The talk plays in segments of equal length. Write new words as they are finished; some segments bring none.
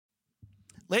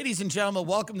Ladies and gentlemen,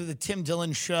 welcome to the Tim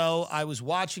Dillon Show. I was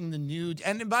watching the news.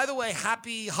 And by the way,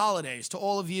 happy holidays to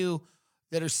all of you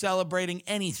that are celebrating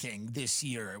anything this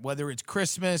year, whether it's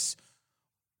Christmas.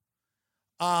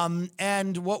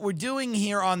 And what we're doing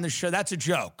here on the show, that's a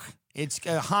joke. It's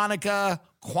Hanukkah,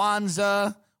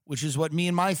 Kwanzaa, which is what me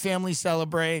and my family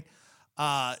celebrate.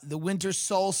 The winter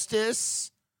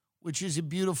solstice, which is a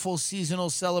beautiful seasonal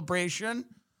celebration.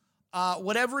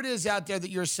 Whatever it is out there that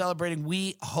you're celebrating,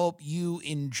 we hope you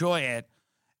enjoy it.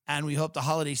 And we hope the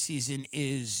holiday season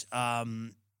is,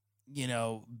 bountiful,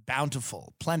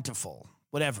 plentiful,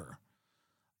 whatever.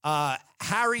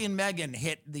 Harry and Meghan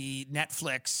hit the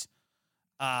Netflix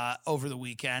over the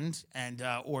weekend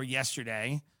or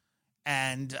yesterday.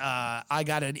 And I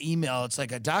got an email. It's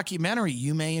like a documentary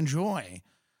you may enjoy.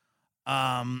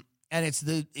 And it's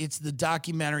the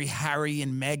documentary Harry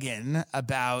and Meghan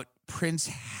about Prince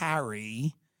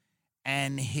Harry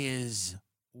and his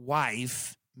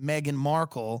wife, Meghan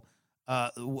Markle,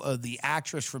 the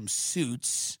actress from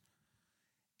Suits.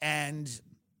 And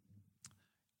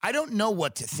I don't know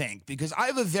what to think because I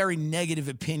have a very negative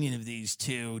opinion of these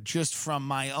two just from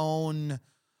my own.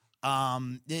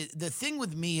 The thing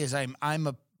with me is I'm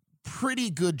a pretty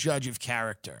good judge of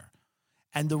character.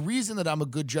 And the reason that I'm a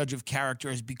good judge of character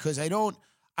is because I don't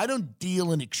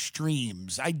deal in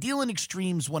extremes. I deal in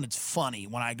extremes when it's funny,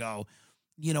 when I go,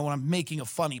 when I'm making a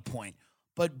funny point.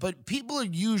 But people are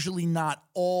usually not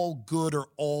all good or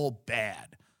all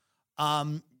bad.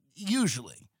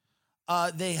 Usually.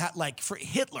 They had, for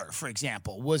Hitler, for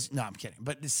example, no, I'm kidding.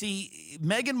 But see,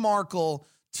 Meghan Markle,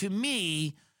 to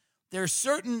me, there's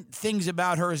certain things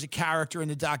about her as a character in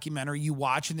the documentary you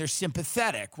watch, and they're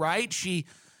sympathetic, right? She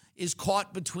is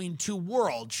caught between two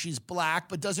worlds. She's black,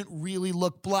 but doesn't really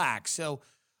look black. So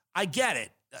I get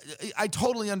it. I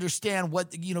totally understand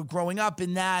what, growing up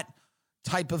in that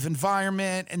type of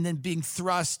environment and then being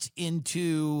thrust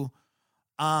into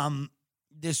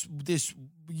this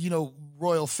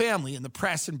royal family, and the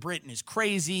press in Britain is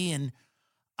crazy. And,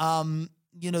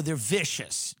 they're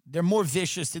vicious. They're more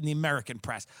vicious than the American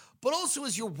press. But also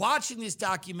as you're watching this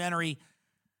documentary,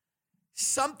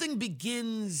 something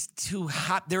begins to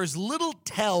happen. There's little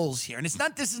tells here. And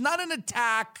this is not an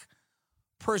attack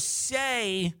per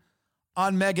se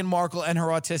on Meghan Markle and her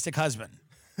autistic husband.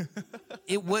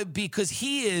 It would, because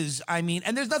he is,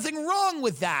 and there's nothing wrong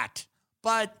with that,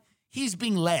 but he's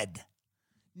being led.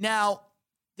 Now,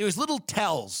 there's little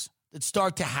tells that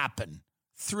start to happen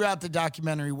throughout the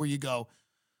documentary where you go,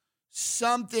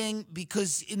 something,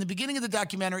 because in the beginning of the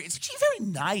documentary, it's actually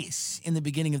very nice in the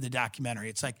beginning of the documentary.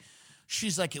 It's like,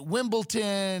 she's like at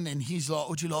Wimbledon, and he's like,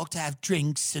 would you like to have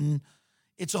drinks? And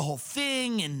it's a whole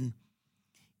thing. And,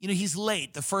 he's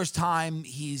late. The first time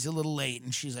he's a little late,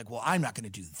 and she's like, well, I'm not going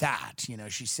to do that.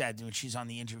 She said when she's on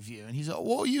the interview. And he's like,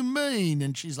 what do you mean?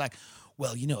 And she's like,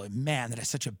 well, a man that has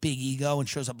such a big ego and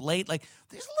shows up late. Like,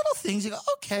 there's little things you go,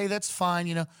 okay, that's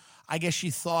fine. I guess she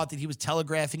thought that he was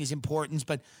telegraphing his importance,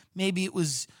 but maybe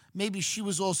she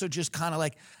was also just kind of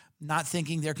like not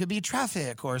thinking there could be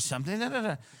traffic or something.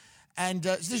 And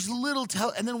there's little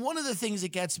and then one of the things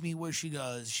that gets me where she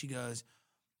goes,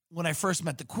 when I first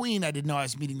met the Queen, I didn't know I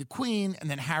was meeting the Queen. And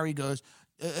then Harry goes,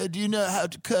 do you know how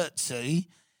to curtsy?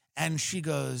 And she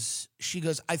goes,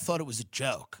 I thought it was a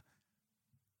joke.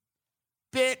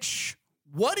 Bitch,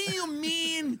 what do you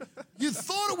mean you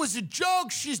thought it was a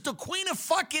joke? She's the Queen of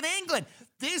fucking England.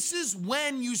 This is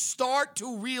when you start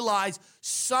to realize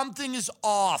something is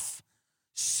off.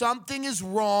 Something is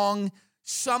wrong.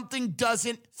 Something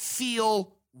doesn't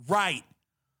feel right.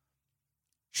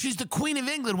 She's the Queen of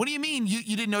England. What do you mean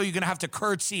you didn't know you're going to have to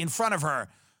curtsy in front of her?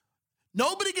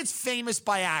 Nobody gets famous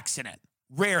by accident.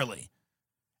 Rarely.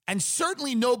 And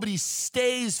certainly nobody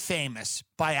stays famous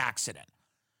by accident.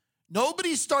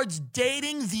 Nobody starts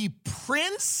dating the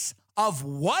prince of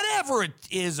whatever it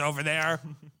is over there.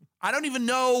 I don't even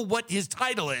know what his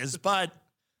title is, but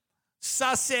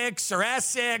Sussex or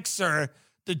Essex or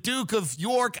the Duke of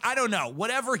York, I don't know,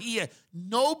 whatever he is.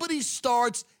 Nobody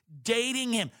starts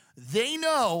dating him. They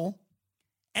know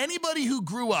anybody who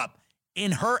grew up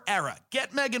in her era,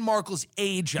 get Meghan Markle's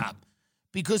age up,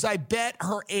 because I bet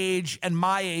her age and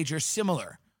my age are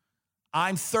similar.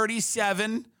 I'm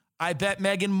 37. I bet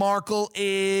Meghan Markle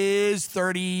is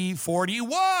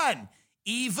 41,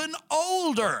 even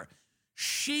older.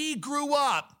 She grew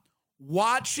up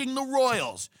watching the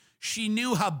royals. She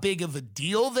knew how big of a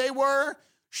deal they were.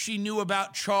 She knew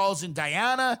about Charles and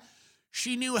Diana.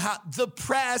 She knew how the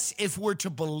press, if we're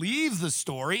to believe the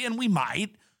story, and we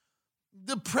might,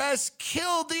 the press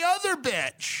killed the other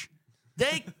bitch.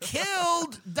 They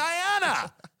killed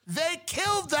Diana. They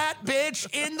killed that bitch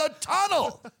in the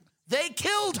tunnel. They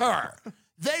killed her.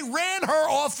 They ran her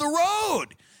off the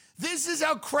road. This is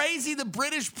how crazy the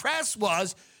British press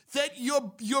was, that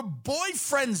your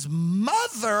boyfriend's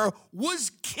mother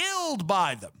was killed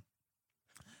by them.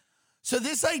 So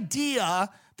this idea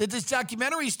that this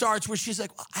documentary starts where she's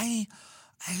like, well, I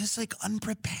was like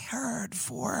unprepared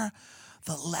for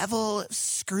the level of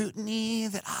scrutiny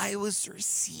that I was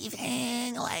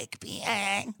receiving, like being.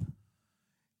 And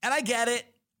I get it.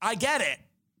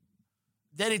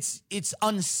 That it's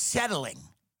unsettling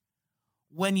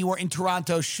when you are in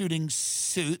Toronto shooting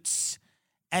Suits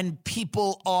and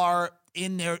people are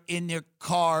in their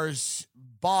cars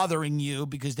bothering you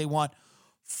because they want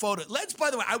photo. By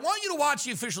the way, I want you to watch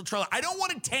the official trailer. I don't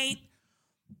want to taint,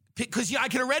 because I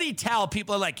can already tell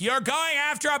people are like, you're going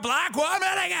after a black woman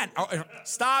again. Oh,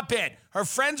 stop it. Her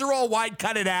friends are all white.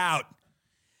 Cut it out.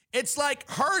 It's like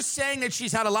her saying that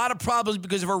she's had a lot of problems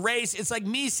because of her race. It's like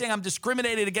me saying I'm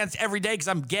discriminated against every day because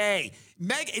I'm gay.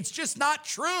 It's just not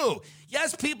true.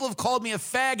 Yes, people have called me a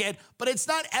faggot, but it's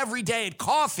not every day at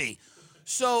coffee.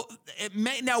 So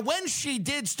now when she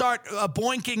did start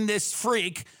boinking this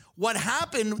freak, what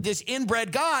happened, this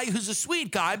inbred guy, who's a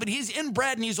sweet guy, but he's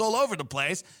inbred and he's all over the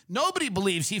place. Nobody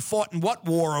believes he fought in what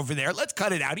war over there. Let's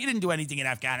cut it out. He didn't do anything in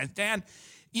Afghanistan.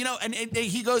 You know, and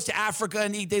he goes to Africa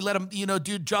and they let him,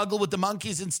 do juggle with the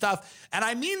monkeys and stuff. And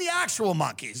I mean the actual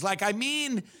monkeys. Like, I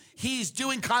mean, he's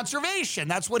doing conservation.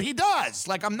 That's what he does.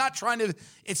 Like, I'm not trying to,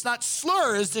 it's not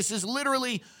slurs. This is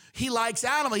literally, he likes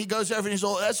animals. He goes over and he's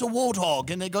all, that's a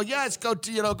warthog. And they go, yeah, let's go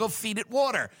to, go feed it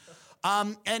water.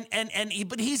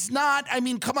 But he's not, I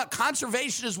mean, come on,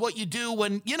 conservation is what you do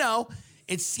when,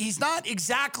 he's not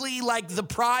exactly like the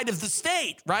pride of the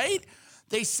state, right?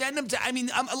 They send him to,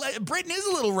 Britain is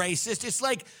a little racist. It's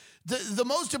like the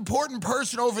most important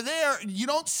person over there, you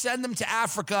don't send them to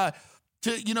Africa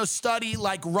to, study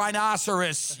like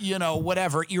rhinoceros,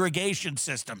 whatever, irrigation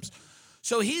systems.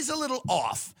 So he's a little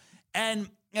off. And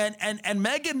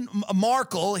Meghan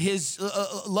Markle, his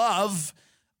love,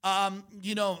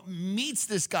 meets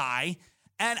this guy.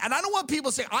 And I don't want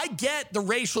people to say, I get the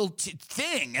racial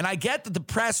thing, and I get that the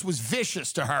press was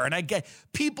vicious to her, and I get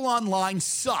people online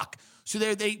suck. So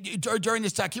they during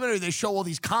this documentary, they show all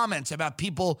these comments about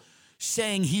people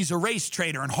saying he's a race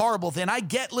traitor and horrible thing. I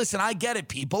get it.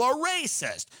 People are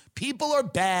racist. People are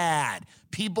bad.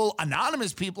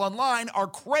 Anonymous people online are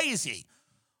crazy.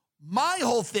 My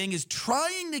whole thing is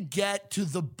trying to get to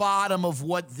the bottom of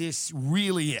what this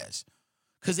really is.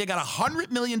 Because they got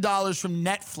 $100 million from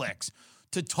Netflix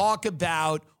to talk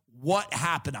about what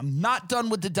happened. I'm not done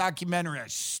with the documentary. I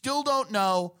still don't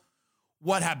know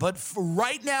what happened. But for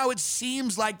right now, it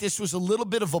seems like this was a little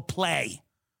bit of a play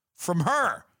from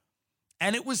her.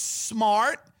 And it was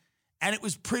smart, and it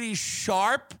was pretty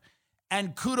sharp,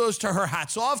 and kudos to her,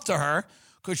 hats off to her,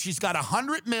 because she's got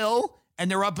 $100 million, and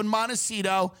they're up in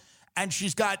Montecito, and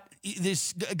she's got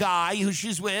this guy who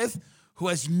she's with who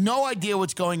has no idea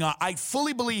what's going on. I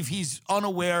fully believe he's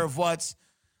unaware of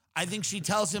I think she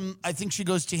tells him, I think she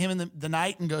goes to him in the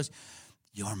night and goes,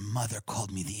 your mother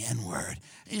called me the N-word.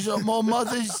 He's like, my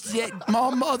mother's dead.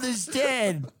 My mother's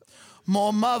dead.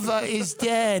 My mother is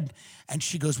dead. And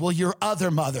she goes, well, your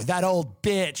other mother, that old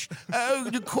bitch. Oh,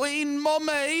 the Queen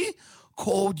Mommy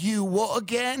called you what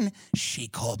again? She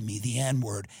called me the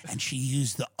N-word, and she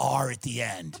used the R at the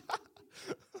end.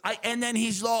 And then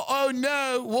he's like, oh,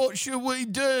 no, what should we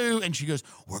do? And she goes,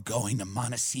 we're going to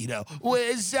Montecito.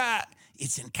 Where's that?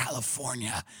 It's in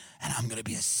California, and I'm going to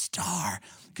be a star.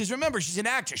 Because remember, she's an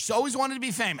actress. She always wanted to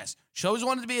be famous. She always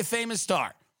wanted to be a famous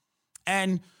star.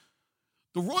 And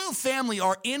the royal family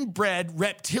are inbred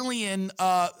reptilian,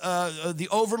 the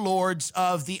overlords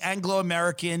of the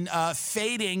Anglo-American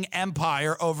fading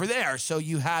empire over there. So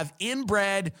you have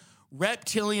inbred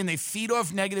reptilian. They feed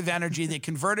off negative energy. They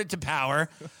convert it to power.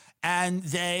 And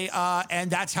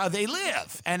and that's how they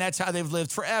live. And that's how they've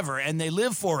lived forever. And they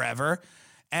live forever.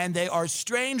 And they are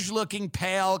strange-looking,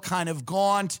 pale, kind of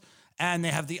gaunt, and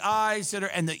they have the eyes that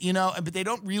are, but they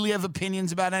don't really have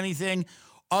opinions about anything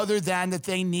other than that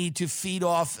they need to feed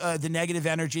off the negative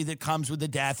energy that comes with the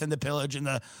death and the pillage and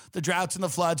the droughts and the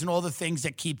floods and all the things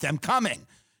that keep them coming.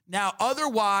 Now,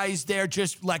 otherwise, they're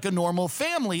just like a normal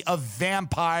family of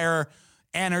vampire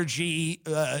energy,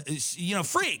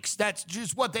 freaks. That's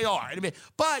just what they are.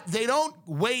 But they don't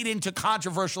wade into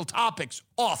controversial topics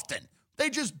often. They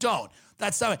just don't.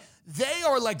 That's not. They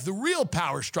are like the real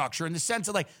power structure in the sense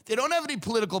of they don't have any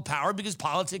political power because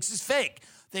politics is fake.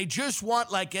 They just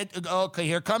want okay,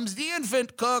 here comes the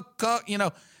infant, cook,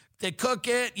 they cook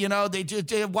it,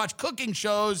 they watch cooking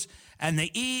shows and they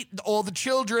eat all the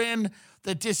children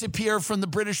that disappear from the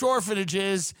British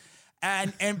orphanages.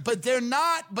 But they're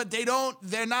not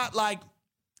like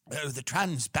the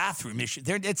trans bathroom issue.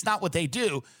 It's not what they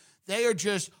do. They are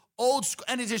just old school.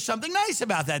 And there's something nice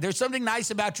about that. There's something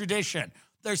nice about tradition.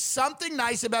 There's something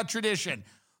nice about tradition.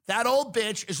 That old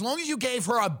bitch, as long as you gave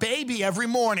her a baby every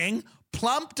morning,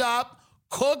 plumped up,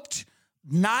 cooked,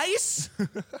 nice,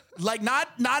 like not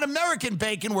American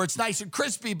bacon where it's nice and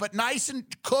crispy, but nice and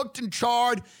cooked and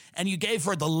charred, and you gave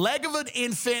her the leg of an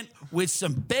infant with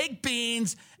some baked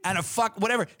beans and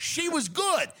whatever. She was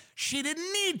good. She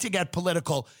didn't need to get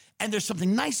political. And there's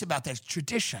something nice about that. It's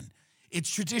tradition. It's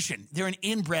tradition. They're an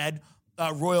inbred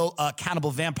royal cannibal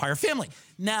vampire family.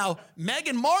 Now,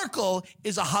 Meghan Markle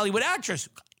is a Hollywood actress.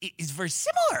 It's very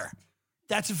similar.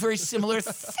 That's a very similar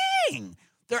thing.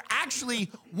 They're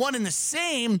actually one and the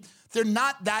same. They're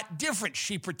not that different.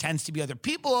 She pretends to be other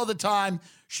people all the time.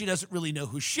 She doesn't really know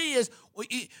who she is.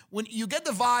 When you get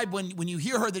the vibe when you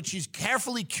hear her that she's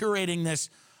carefully curating this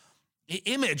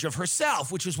image of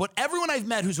herself, which is what everyone I've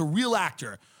met who's a real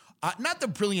actor, not the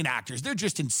brilliant actors, they're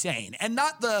just insane. And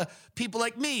not the people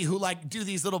like me who like do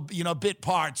these little, bit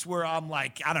parts where I'm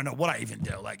like, I don't know what I even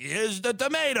do. Like, here's the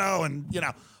tomato and,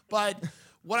 but...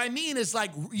 What I mean is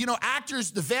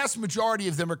actors, the vast majority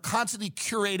of them are constantly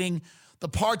curating the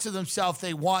parts of themselves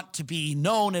they want to be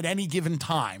known at any given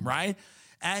time, right?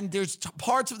 And there's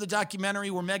parts of the documentary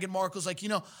where Meghan Markle's like,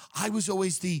 I was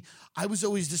always the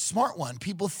smart one.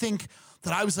 People think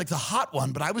that I was like the hot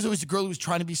one, but I was always the girl who was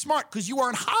trying to be smart because you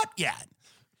weren't hot yet.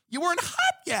 You weren't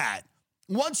hot yet.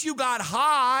 Once you got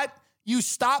hot, you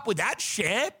stopped with that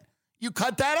shit. You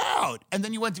cut that out. And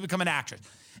then you went to become an actress.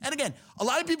 And again, a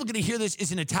lot of people are going to hear this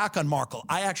as an attack on Markle.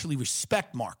 I actually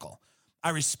respect Markle.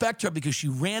 I respect her because she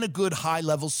ran a good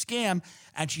high-level scam,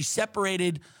 and she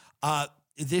separated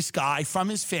this guy from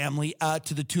his family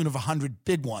to the tune of 100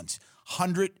 big ones,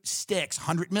 100 sticks,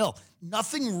 100 mil.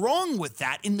 Nothing wrong with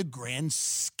that in the grand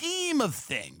scheme of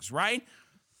things, right?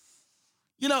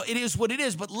 It is what it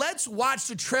is, but let's watch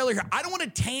the trailer here. I don't want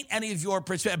to taint any of your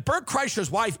perspective. Bert Kreischer's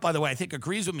wife, by the way, I think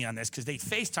agrees with me on this because they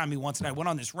FaceTimed me once, and I went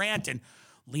on this rant, and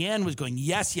Leanne was going,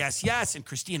 yes, yes, yes. And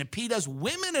Christina P. does.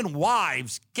 Women and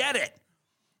wives get it.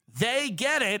 They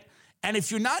get it. And if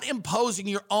you're not imposing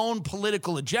your own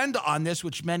political agenda on this,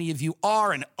 which many of you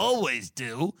are and always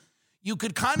do, you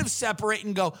could kind of separate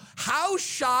and go, how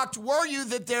shocked were you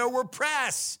that there were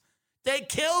press? They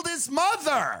killed his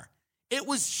mother. It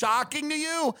was shocking to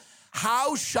you.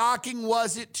 How shocking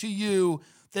was it to you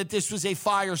that this was a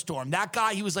firestorm? That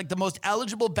guy, he was like the most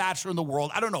eligible bachelor in the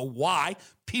world. I don't know why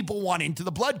people want into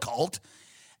the blood cult.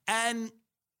 And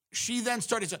she then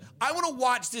started to, I want to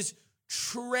watch this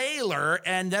trailer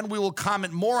and then we will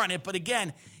comment more on it. But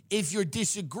again, if you're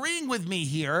disagreeing with me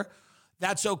here,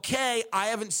 that's okay. I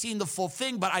haven't seen the full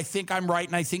thing, but I think I'm right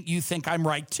and I think you think I'm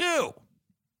right too.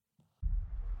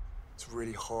 It's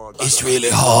really hard. It's really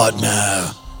hard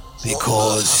now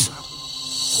because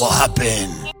what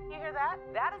happened?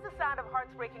 That is the sound of hearts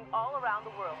breaking all around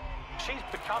the world. She's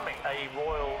becoming a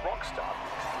royal rock star.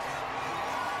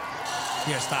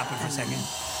 Here, stop it for a second.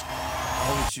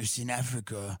 I was just in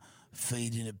Africa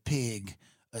feeding a pig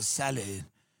a salad,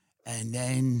 and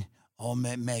then I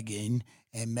met Meghan,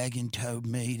 and Meghan told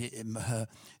me that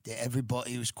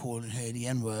everybody was calling her the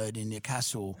N-word in the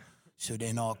castle, so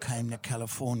then I came to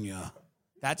California.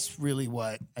 That's really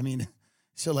what, I mean,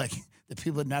 so like the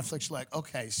people at Netflix are like,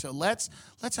 okay, so let's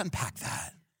unpack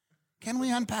that. Can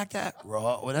we unpack that?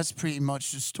 Right, well, that's pretty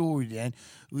much the story then.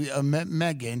 We met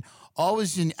Meghan. I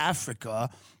was in Africa,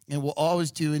 and what I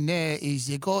was doing there is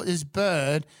they got this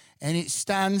bird, and it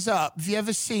stands up. Have you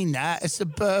ever seen that? It's a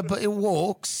bird, but it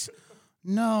walks.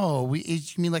 No, you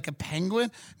mean like a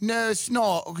penguin? No, it's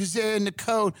not, because they're in the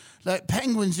cold. Like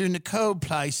penguins are in the cold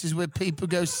places where people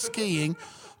go skiing,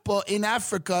 but in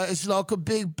Africa, it's like a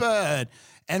big bird.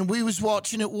 And we was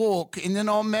watching it walk, and then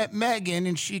I met Meghan,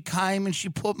 and she came and she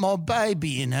put my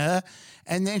baby in her,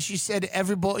 and then she said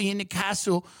everybody in the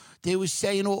castle, they were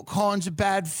saying all kinds of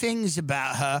bad things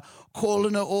about her,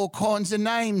 calling her all kinds of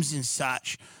names and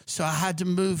such. So I had to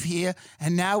move here,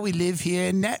 and now we live here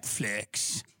in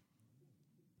Netflix.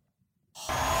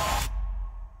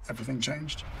 Everything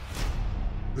changed.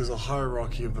 There's a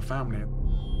hierarchy of the family.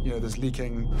 There's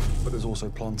leaking, but there's also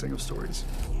planting of stories.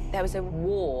 There was a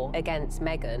war against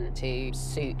Meghan to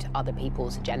suit other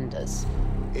people's agendas.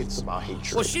 It's about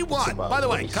hatred. Well, she won. By the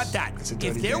way, cut that.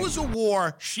 If there game. was a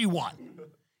war, she won.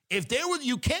 If there was,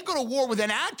 you can't go to war with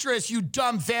an actress, you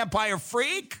dumb vampire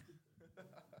freak.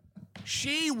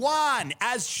 She won,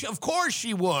 of course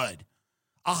she would.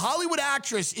 A Hollywood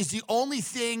actress is the only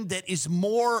thing that is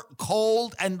more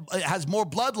cold and has more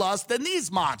bloodlust than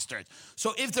these monsters.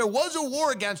 So if there was a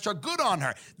war against her, good on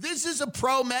her. This is a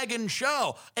pro-Meghan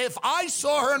show. If I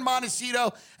saw her in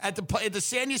Montecito at the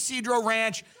San Ysidro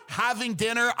Ranch having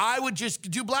dinner, I would just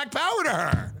do black power to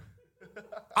her.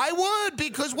 I would,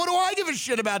 because what do I give a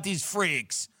shit about these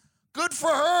freaks? Good for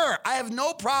her. I have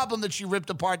no problem that she ripped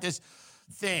apart this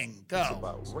thing. Go. It's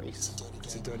about race.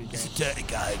 It's a dirty game. It's a dirty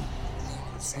game.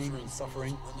 The pain and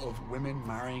suffering of women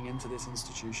marrying into this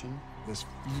institution, this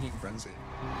feeding frenzy.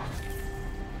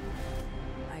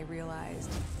 I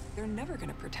realized they're never going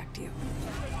to protect you.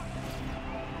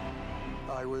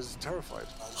 I was terrified.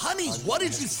 Honey, what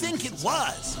did you think it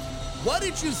was? What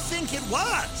did you think it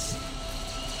was?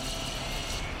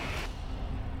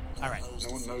 All right.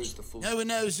 No one knows the full No one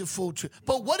knows the full truth.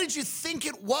 But what did you think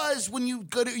it was when you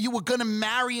were going to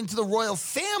marry into the royal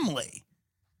family?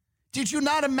 Did you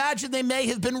not imagine they may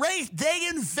have been racist? They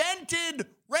invented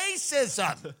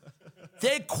racism.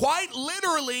 They quite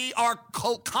literally are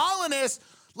colonists,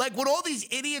 like when all these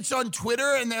idiots on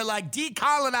Twitter and they're like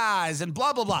decolonize and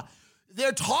blah, blah, blah.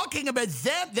 They're talking about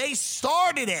them. They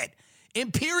started it.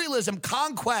 Imperialism,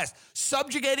 conquest,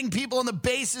 subjugating people on the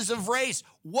basis of race.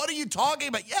 What are you talking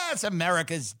about? Yes,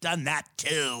 America's done that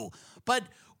too. But,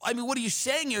 I mean, what are you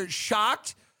saying? You're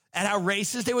shocked at how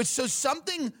racist they were? So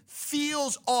something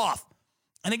feels off.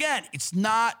 And again, it's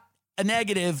not a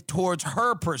negative towards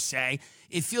her per se.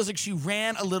 It feels like she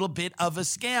ran a little bit of a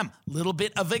scam, a little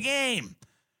bit of a game.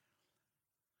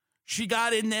 She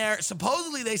got in there.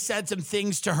 Supposedly, they said some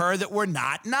things to her that were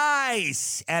not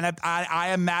nice. And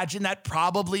I imagine that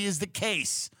probably is the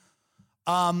case.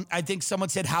 I think someone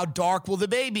said, how dark will the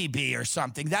baby be or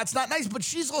something. That's not nice, but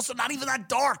she's also not even that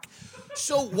dark.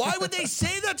 So why would they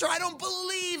say that to her? I don't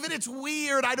believe it. It's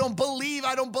weird. I don't believe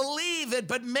it,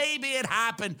 but maybe it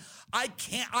happened. I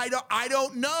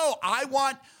don't know. I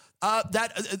want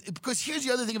that because here's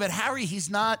the other thing about Harry. He's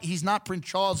not Prince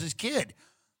Charles's kid.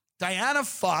 Diana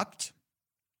fucked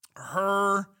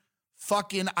her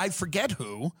fucking, I forget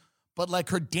who, but like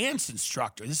her dance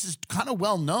instructor. This is kind of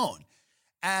well known.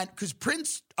 And because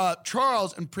Prince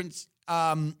Charles and Prince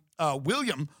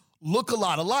William look a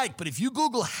lot alike, but if you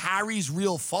Google Harry's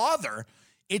real father,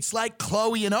 it's like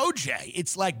Chloe and OJ.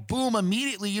 It's like, boom,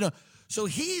 immediately, you know. So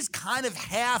he's kind of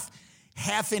half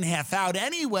in, half out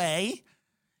anyway.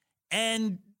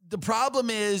 And the problem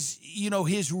is, you know,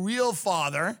 his real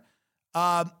father,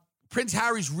 Prince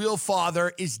Harry's real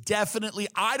father is definitely,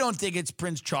 I don't think it's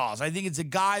Prince Charles. I think it's a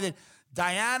guy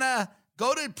that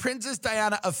go to Princess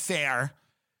Diana Affair,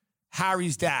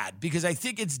 Harry's dad, because I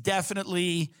think it's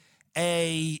definitely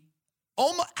I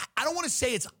don't want to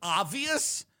say it's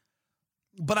obvious,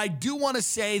 but I do want to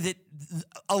say that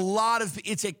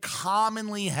it's a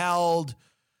commonly held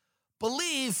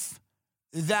belief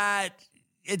that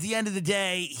at the end of the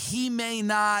day, he may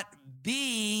not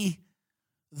be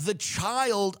the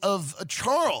child of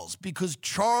Charles, because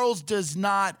Charles does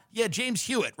not. Yeah, James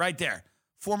Hewitt right there.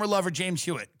 Former lover James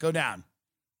Hewitt. Go down.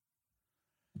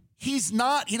 He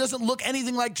doesn't look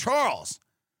anything like Charles.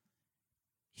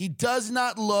 He does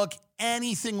not look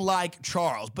anything like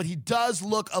Charles, but he does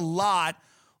look a lot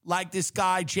like this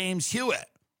guy, James Hewitt.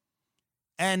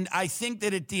 And I think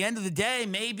that at the end of the day,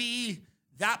 maybe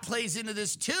that plays into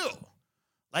this too.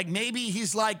 Like maybe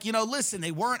he's like, you know, listen,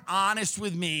 they weren't honest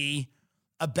with me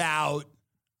about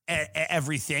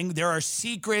everything. There are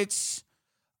secrets.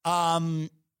 There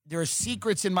are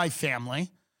secrets in my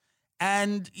family.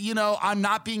 And, you know, I'm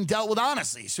not being dealt with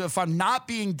honestly. So if I'm not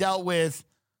being dealt with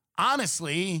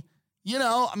honestly, you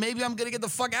know, maybe I'm going to get the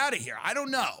fuck out of here. I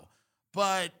don't know.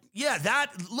 But yeah,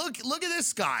 look at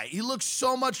this guy. He looks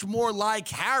so much more like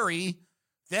Harry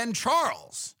than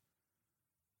Charles.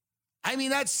 I mean,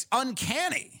 that's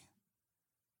uncanny.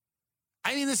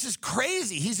 I mean, this is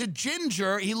crazy. He's a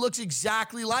ginger. He looks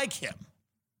exactly like him.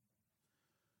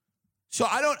 So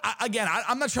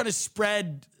I'm not trying to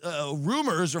spread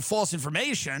rumors or false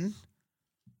information.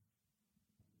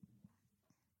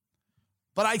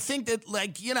 But I think that,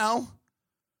 like, you know,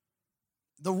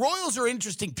 the royals are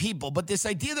interesting people, but this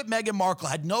idea that Meghan Markle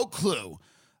had no clue,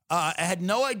 had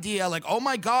no idea, like, oh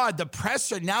my God, the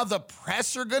press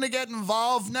are going to get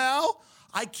involved now?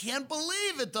 I can't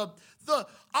believe it.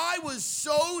 I was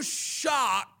so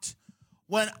shocked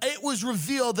when it was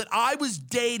revealed that I was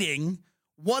dating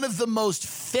one of the most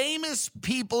famous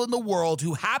people in the world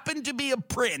who happened to be a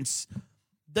prince,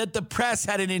 that the press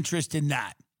had an interest in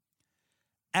that.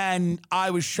 And I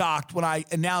was shocked when I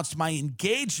announced my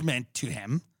engagement to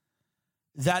him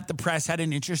that the press had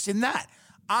an interest in that.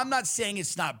 I'm not saying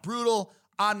it's not brutal.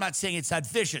 I'm not saying it's not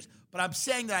vicious. But I'm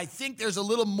saying that I think there's a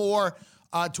little more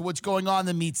to what's going on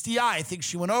that meets the eye. I think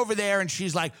she went over there and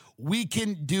she's like, we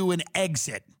can do an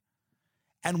exit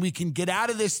and we can get out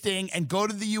of this thing and go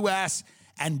to the U.S.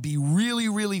 and be really,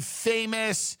 really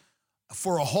famous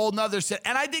for a whole nother set.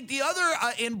 And I think the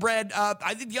other inbred,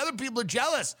 I think the other people are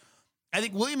jealous. I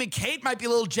think William and Kate might be a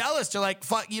little jealous. They're like,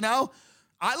 fuck, you know,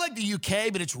 I like the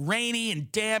UK, but it's rainy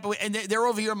and damp. And they're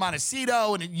over here in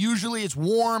Montecito, and usually it's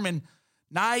warm and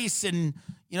nice. And,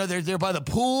 you know, they're by the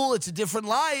pool. It's a different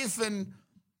life. And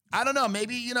I don't know,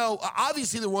 maybe, you know,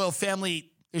 obviously the royal family,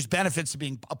 there's benefits to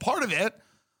being a part of it.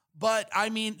 But I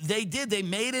mean, they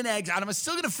made an exit. I'm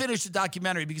still going to finish the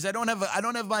documentary because I don't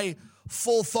have my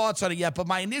full thoughts on it yet. But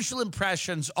my initial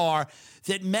impressions are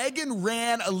that Meghan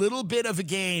ran a little bit of a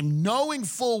game, knowing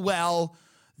full well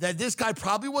that this guy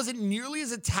probably wasn't nearly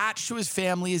as attached to his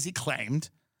family as he claimed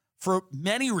for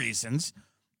many reasons.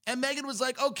 And Meghan was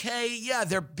like, okay, yeah,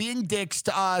 they're being dicks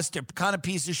to us. They're kind of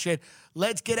piece of shit.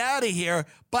 Let's get out of here.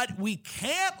 But we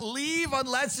can't leave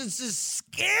unless it's a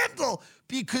scandal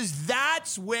because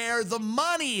that's where the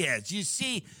money is. You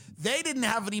see, they didn't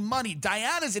have any money.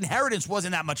 Diana's inheritance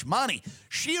wasn't that much money.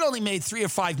 She had only made $3 or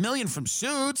 $5 million from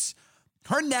Suits.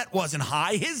 Her net wasn't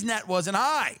high. His net wasn't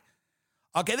high.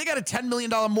 Okay, they got a $10 million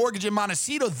mortgage in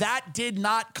Montecito. That did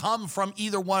not come from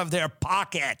either one of their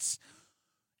pockets.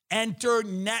 Enter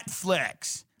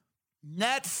Netflix.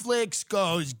 Netflix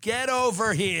goes, get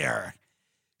over here.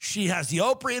 She has the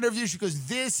Oprah interview. She goes,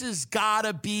 this has got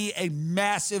to be a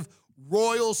massive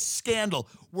royal scandal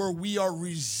where we are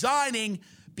resigning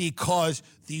because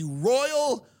the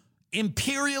royal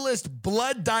imperialist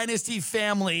blood dynasty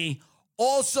family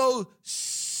also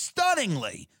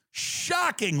stunningly,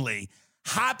 shockingly,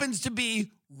 happens to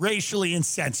be racially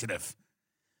insensitive.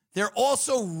 They're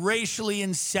also racially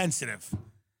insensitive.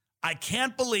 I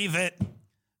can't believe it.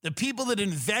 The people that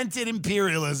invented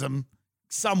imperialism,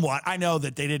 somewhat, I know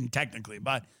that they didn't technically,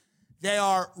 but they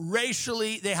are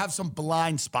racially, they have some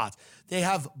blind spots. They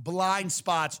have blind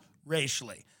spots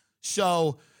racially.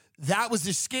 So that was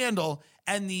the scandal.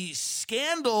 And the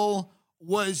scandal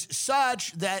was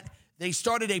such that they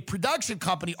started a production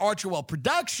company, Archerwell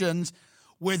Productions,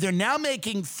 where they're now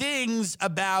making things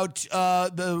about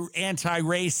the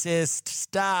anti-racist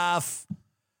stuff.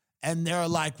 And they're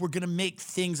like, we're going to make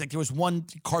things like there was one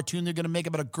cartoon they're going to make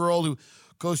about a girl who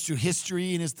goes through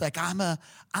history and is like, I'm a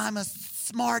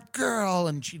smart girl.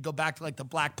 And she'd go back to like the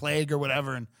Black Plague or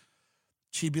whatever. And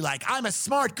she'd be like, I'm a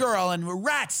smart girl and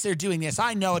rats, they're doing this.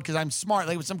 I know it because I'm smart.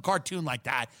 Like it was some cartoon like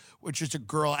that, which is a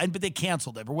girl. But they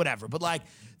canceled it or whatever. But like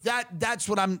that's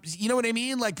what you know what I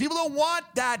mean? Like people don't want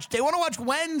that. They want to watch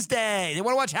Wednesday. They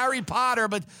want to watch Harry Potter,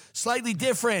 but slightly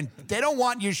different. They don't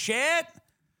want your shit.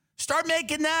 Start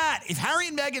making that. If Harry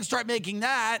and Meghan start making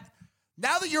that,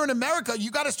 now that you're in America, you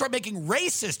got to start making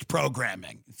racist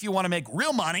programming if you want to make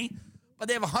real money. But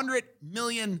they have $100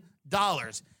 million.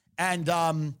 And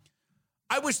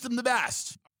I wish them the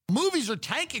best. Movies are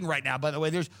tanking right now, by the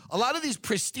way. There's a lot of these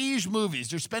prestige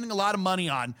movies. They're spending a lot of money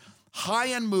on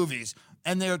high-end movies,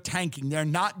 and they're tanking. They're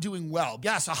not doing well.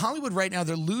 Yeah, so Hollywood right now,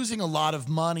 they're losing a lot of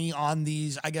money on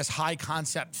these, I guess,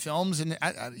 high-concept films. And,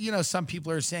 you know, some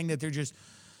people are saying that they're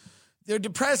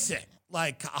depressing.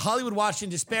 Like Hollywood watched in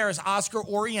despair as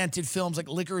Oscar-oriented films like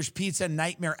Licorice Pizza and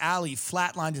Nightmare Alley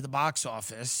flatlined at the box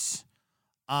office.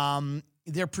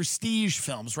 They're prestige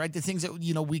films, right? The things that,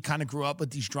 you know, we kind of grew up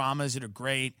with, these dramas that are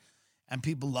great and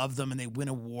people love them and they win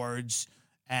awards,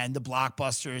 and the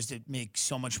blockbusters that make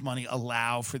so much money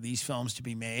allow for these films to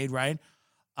be made, right?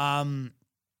 But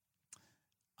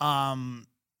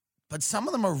some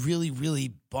of them are really,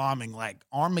 really bombing. Like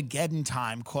Armageddon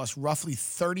Time cost roughly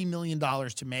 $30 million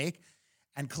to make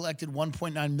and collected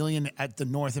 $1.9 million at the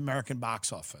North American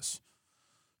box office.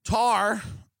 Tar,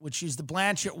 which is the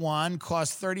Blanchett one,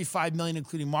 cost $35 million,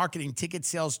 including marketing, ticket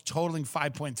sales totaling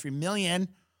 $5.3 million.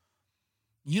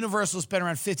 Universal spent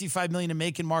around $55 million to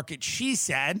make and market She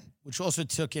Said, which also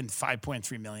took in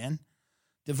 $5.3 million.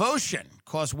 Devotion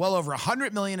cost well over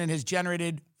 $100 million and has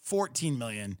generated $14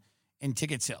 million in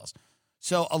ticket sales.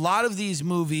 So a lot of these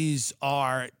movies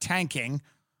are tanking,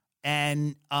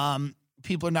 and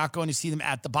people are not going to see them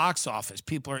at the box office.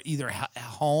 People are either at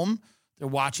home, they're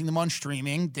watching them on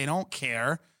streaming, they don't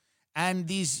care. And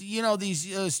these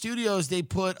studios, they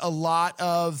put a lot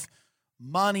of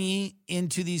money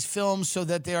into these films so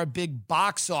that they are big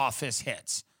box office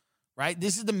hits, right?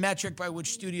 This is the metric by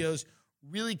which studios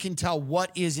really can tell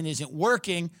what is and isn't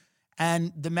working.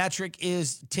 And the metric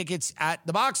is tickets at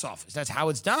the box office. That's how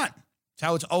it's done. It's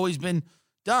how it's always been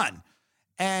done.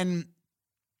 And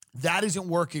that isn't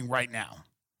working right now.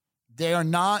 They are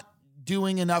not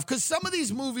doing enough because some of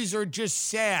these movies are just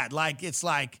sad. Like, it's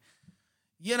like,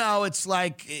 You know, it's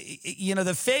like, you know,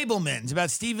 The Fabelmans about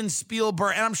Steven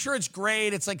Spielberg. And I'm sure it's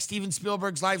great. It's like Steven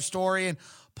Spielberg's life story and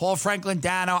Paul Franklin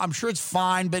Dano. I'm sure it's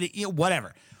fine, but you know,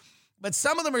 whatever. But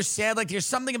some of them are sad. Like there's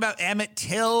something about Emmett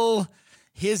Till,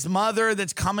 his mother,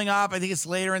 that's coming up. I think it's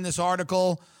later in this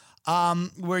article,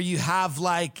 where you have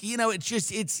like, you know,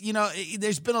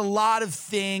 there's been a lot of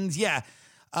things. Yeah.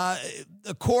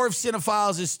 The core of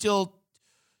cinephiles is still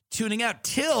tuning out.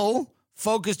 Till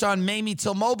focused on Mamie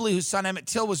Till Mobley, whose son Emmett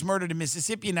Till was murdered in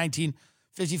Mississippi in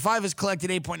 1955, has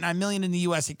collected $8.9 million in the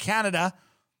U.S. and Canada.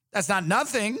 That's not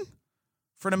nothing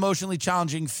for an emotionally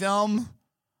challenging film.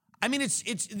 I mean, it's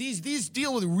these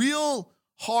deal with real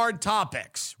hard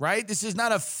topics, right? This is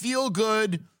not a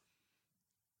feel-good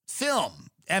film,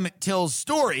 Emmett Till's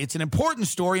story. It's an important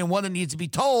story and one that needs to be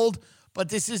told, but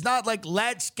this is not like,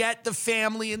 let's get the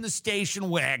family in the station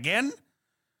wagon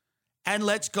and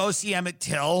let's go see Emmett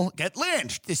Till get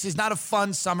lynched. This is not a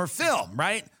fun summer film,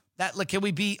 right? Can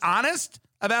we be honest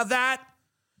about that?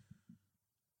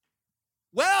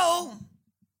 Well,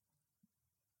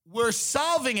 we're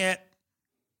solving it.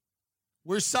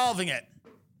 We're solving it.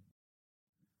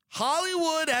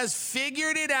 Hollywood has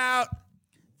figured it out.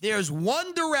 There's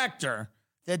one director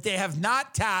that they have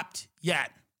not tapped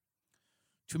yet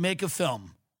to make a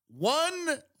film.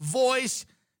 One voice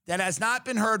that has not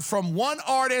been heard from, one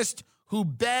artist who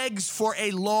begs for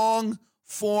a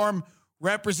long-form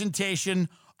representation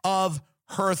of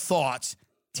her thoughts.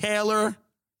 Taylor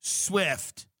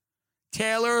Swift.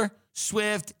 Taylor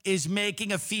Swift is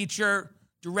making a feature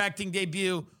directing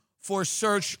debut for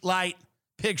Searchlight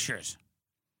Pictures.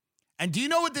 And do you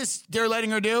know what they're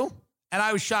letting her do? And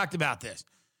I was shocked about this.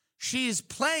 She's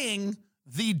playing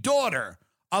the daughter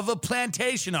of a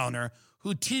plantation owner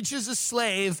who teaches a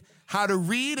slave how to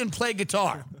read and play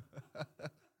guitar.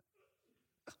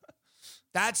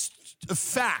 That's a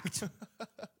fact.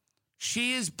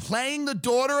 She is playing the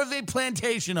daughter of a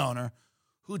plantation owner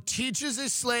who teaches a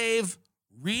slave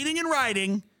reading and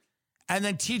writing and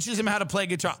then teaches him how to play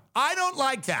guitar. I don't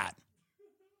like that.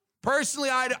 Personally,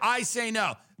 I say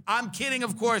no. I'm kidding,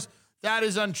 of course. That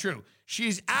is untrue.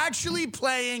 She's actually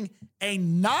playing a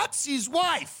Nazi's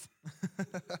wife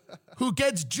who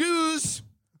gets Jews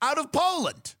out of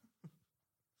Poland.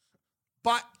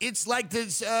 But it's like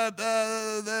this, the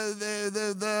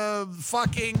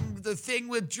thing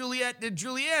with Julie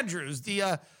Andrews,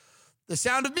 the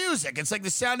Sound of Music. It's like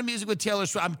The Sound of Music with Taylor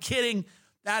Swift. I'm kidding.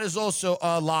 That is also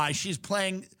a lie. She's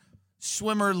playing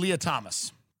swimmer Leah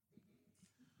Thomas.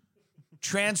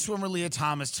 Trans swimmer Leah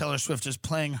Thomas. Taylor Swift is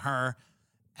playing her.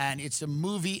 And it's a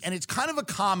movie, and it's kind of a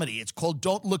comedy. It's called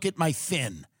Don't Look at My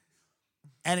Fin.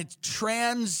 And it's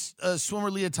trans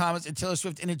swimmer Leah Thomas and Taylor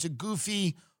Swift, and it's a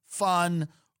goofy, fun,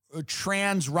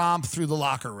 trans romp through the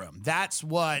locker room. That's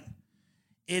what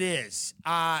it is.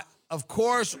 Of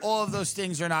course, all of those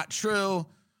things are not true.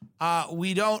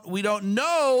 We don't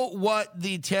know what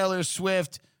the Taylor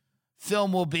Swift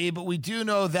film will be, but we do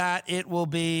know that it will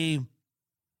be.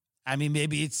 I mean,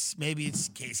 maybe it's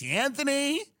Casey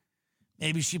Anthony.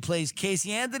 Maybe she plays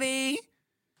Casey Anthony,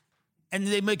 and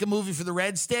they make a movie for the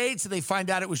red states, and they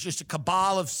find out it was just a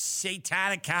cabal of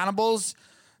satanic cannibals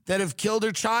that have killed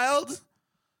her child.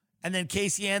 And then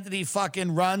Casey Anthony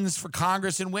fucking runs for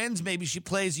Congress and wins. Maybe she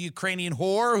plays a Ukrainian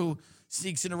whore who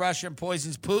sneaks into Russia and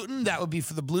poisons Putin. That would be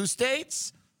for the blue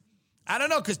states. I don't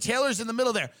know, because Taylor's in the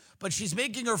middle there. But she's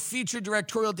making her feature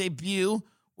directorial debut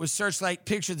with Searchlight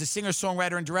Pictures. The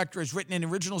singer-songwriter and director has written an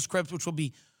original script, which will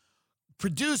be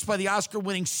produced by the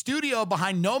Oscar-winning studio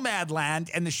behind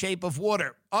Nomadland and The Shape of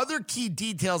Water. Other key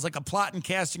details like a plot and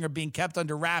casting are being kept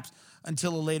under wraps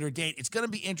until a later date. It's going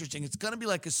to be interesting. It's going to be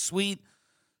like a sweet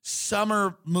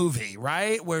summer movie,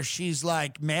 right? Where she's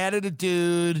like mad at a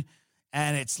dude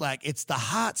and it's like, it's the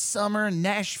hot summer in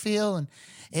Nashville and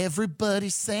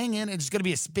everybody's singing. It's going to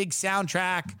be a big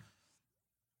soundtrack.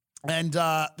 And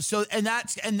that's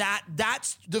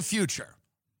the future.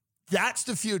 That's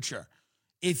the future.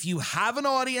 If you have an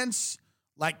audience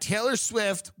like Taylor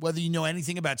Swift, whether you know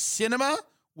anything about cinema,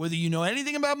 whether you know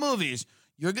anything about movies,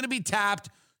 you're going to be tapped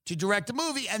to direct a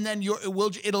movie, and then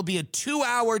it'll be a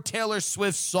 2-hour Taylor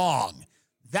Swift song.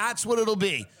 That's what it'll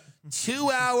be. 2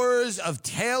 hours of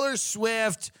Taylor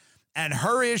Swift and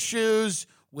her issues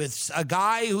with a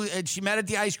guy who she met at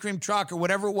the ice cream truck or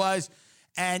whatever it was,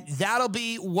 and that'll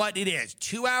be what it is.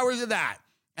 2 hours of that,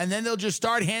 and then they'll just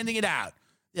start handing it out.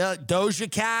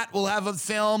 Doja Cat will have a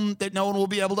film that no one will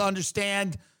be able to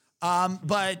understand.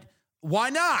 But why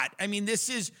not? I mean, this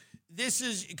is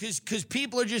because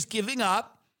people are just giving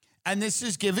up, and this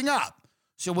is giving up.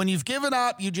 So when you've given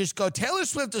up, you just go, Taylor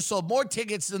Swift has sold more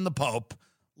tickets than the Pope.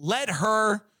 Let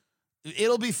her,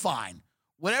 it'll be fine.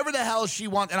 whatever the hell she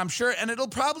wants. And I'm sure, and it'll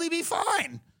probably be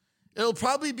fine. It'll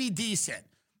probably be decent.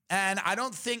 And I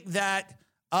don't think that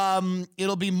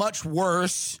it'll be much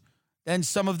worse than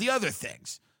some of the other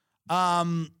things.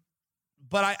 But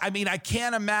I mean, I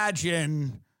can't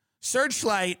imagine.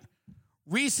 Searchlight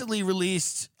recently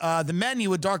released The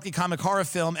Menu, a darkly comic horror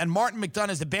film, and Martin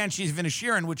McDonagh's The Banshees of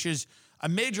Inisherin, which is a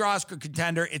major Oscar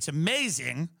contender. It's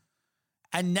amazing.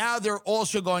 And now they're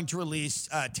also going to release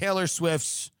Taylor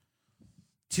Swift's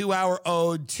 2-hour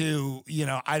ode to,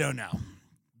 I don't know,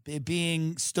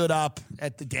 being stood up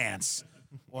at the dance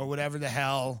or whatever the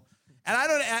hell. And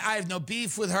I have no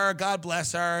beef with her. God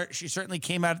bless her. She certainly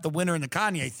came out the winner in the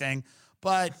Kanye thing.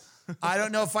 But I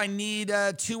don't know if I need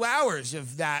 2 hours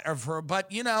of that of her.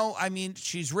 But, I mean,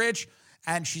 she's rich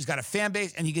and she's got a fan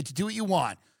base and you get to do what you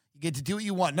want. You get to do what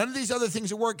you want. None of these other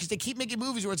things will work because they keep making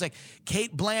movies where it's like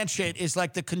Cate Blanchett is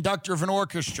like the conductor of an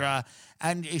orchestra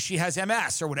and she has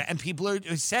MS or whatever. And people are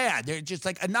sad. They're just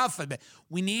like, enough of it.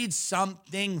 We need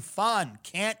something fun.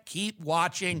 Can't keep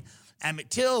watching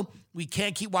Emmett Till. We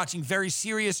can't keep watching very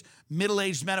serious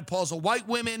middle-aged menopausal white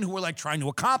women who are like trying to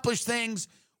accomplish things.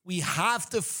 We have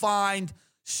to find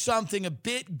something a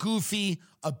bit goofy,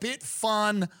 a bit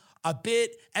fun,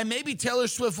 and maybe Taylor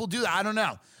Swift will do that. I don't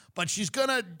know. But it's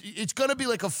gonna be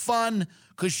like a fun,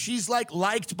 because she's like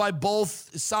liked by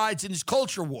both sides in this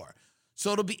culture war.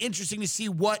 So it'll be interesting to see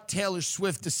what Taylor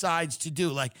Swift decides to do.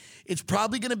 Like, it's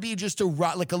probably gonna be just a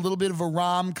little bit of a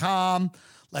rom-com,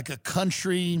 like a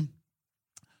country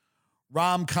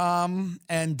rom-com.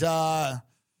 And yeah,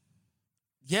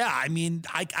 I mean,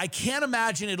 I can't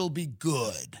imagine it'll be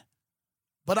good,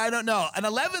 but I don't know. An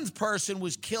 11th person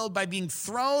was killed by being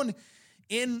thrown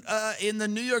in the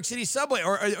New York City subway,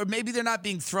 or maybe they're not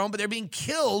being thrown, but they're being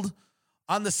killed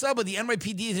on the subway. The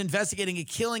NYPD is investigating a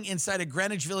killing inside a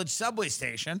Greenwich Village subway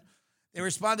station. They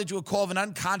responded to a call of an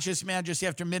unconscious man just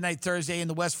after midnight Thursday in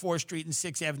the West 4th Street and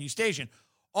 6th Avenue station.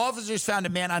 Officers found a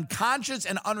man unconscious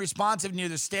and unresponsive near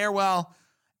the stairwell,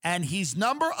 and he's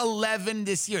number 11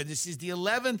 this year. This is the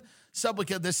 11th subway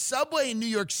kill. The subway in New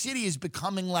York City is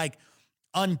becoming like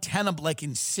untenable, like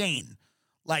insane.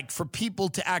 Like, for people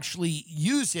to actually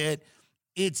use it,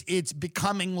 it's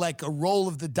becoming like a roll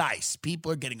of the dice.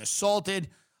 People are getting assaulted,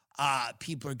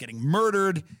 people are getting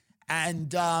murdered,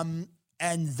 and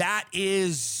that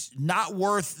is not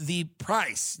worth the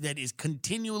price that is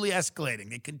continually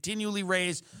escalating. They continually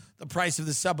raise the price of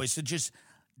the subway. So just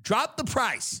drop the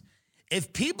price. If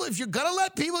you're gonna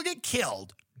let people get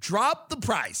killed, drop the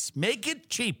price. Make it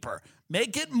cheaper.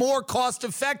 Make it more cost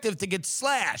effective to get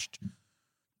slashed.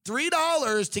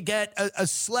 $3 to get a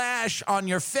slash on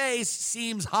your face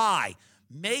seems high.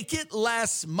 Make it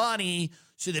less money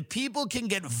so that people can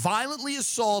get violently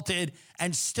assaulted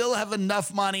and still have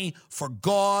enough money for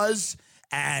gauze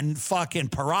and fucking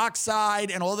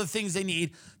peroxide and all the things they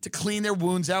need to clean their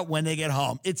wounds out when they get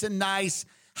home. It's a nice,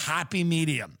 happy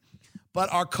medium.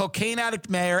 But our cocaine addict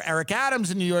mayor, Eric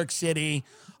Adams in New York City,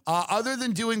 other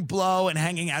than doing blow and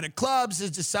hanging out at clubs,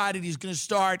 has decided he's going to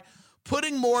start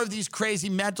putting more of these crazy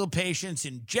mental patients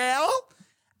in jail,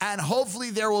 and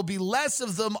hopefully there will be less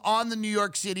of them on the New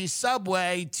York City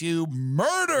subway to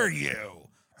murder you.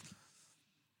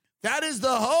 That is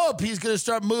the hope. He's going to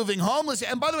start moving homeless.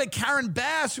 And by the way, Karen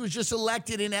Bass, who was just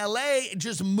elected in LA,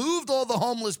 just moved all the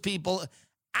homeless people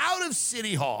out of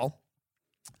City Hall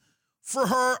for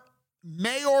her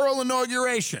mayoral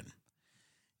inauguration.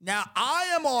 Now,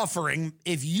 I am offering,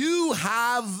 if you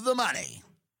have the money,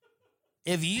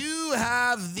 if you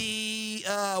have the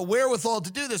wherewithal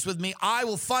to do this with me, I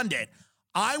will fund it.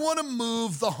 I want to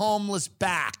move the homeless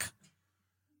back.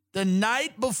 The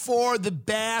night before the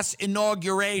Bass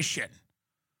inauguration,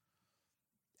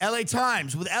 LA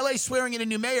Times, with LA swearing in a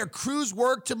new mayor, crews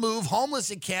work to move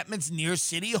homeless encampments near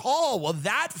City Hall. Well,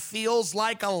 that feels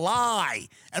like a lie,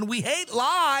 and we hate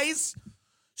lies.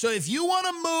 So if you want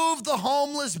to move the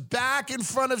homeless back in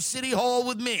front of City Hall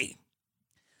with me,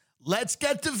 let's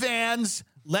get the vans,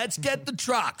 let's get the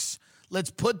trucks,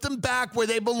 let's put them back where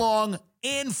they belong,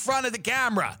 in front of the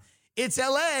camera. It's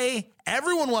LA.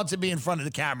 Everyone wants to be in front of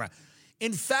the camera.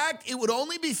 In fact, it would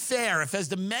only be fair if, as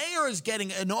the mayor is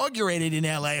getting inaugurated in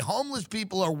LA, homeless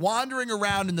people are wandering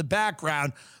around in the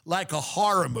background like a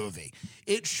horror movie.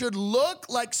 It should look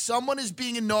like someone is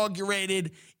being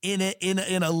inaugurated in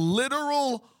a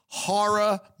literal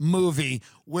horror movie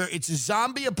where it's a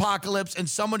zombie apocalypse and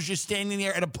someone's just standing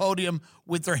there at a podium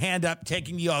with their hand up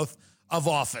taking the oath of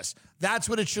office. That's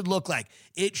what it should look like.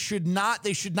 They should not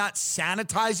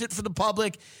sanitize it for the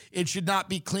public. It should not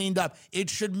be cleaned up. It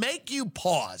should make you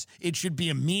pause. It should be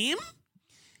a meme.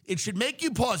 It should make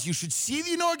you pause. You should see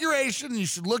the inauguration and you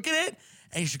should look at it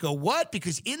And you should go, what?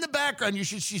 Because in the background, you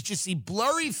should just see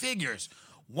blurry figures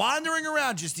wandering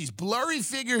around, just these blurry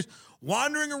figures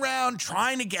wandering around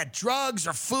trying to get drugs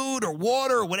or food or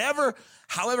water or whatever,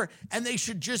 however, and they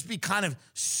should just be kind of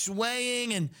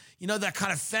swaying and, you know, that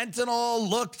kind of fentanyl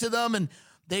look to them. And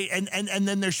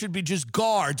then there should be just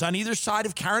guards on either side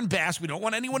of Karen Bass. We don't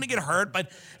want anyone to get hurt,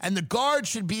 and the guards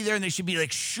should be there and they should be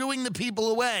like shooing the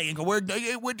people away and go, we're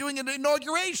doing an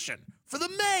inauguration for the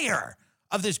mayor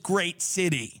of this great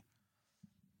city.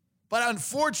 But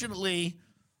unfortunately,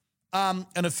 an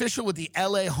official with the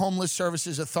LA Homeless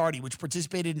Services Authority, which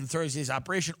participated in Thursday's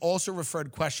operation, also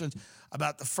referred questions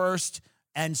about the first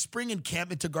and spring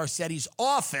encampment to Garcetti's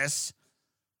office,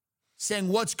 saying,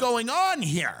 what's going on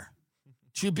here?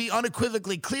 To be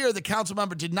unequivocally clear, the council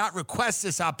member did not request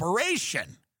this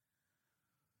operation.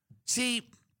 See,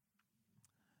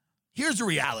 here's the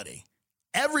reality.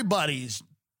 Everybody's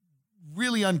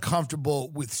really uncomfortable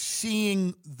with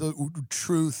seeing the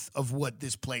truth of what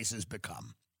this place has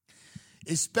become,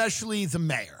 especially the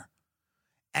mayor.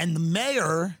 And the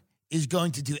mayor is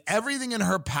going to do everything in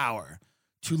her power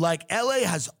to, like LA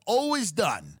has always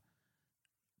done,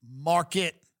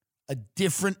 market a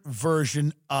different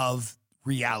version of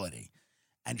reality.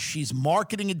 And she's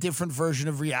marketing a different version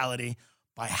of reality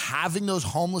by having those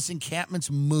homeless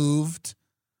encampments moved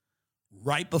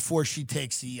right before she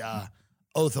takes the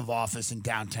oath of office in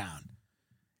downtown.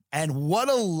 And what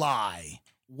a lie.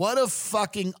 What a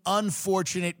fucking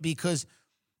unfortunate, because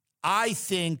I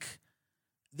think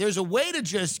there's a way to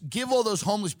just give all those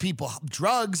homeless people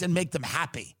drugs and make them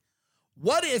happy.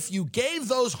 What if you gave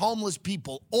those homeless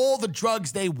people all the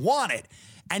drugs they wanted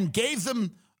and gave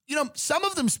them, you know, some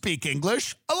of them speak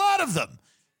English, a lot of them.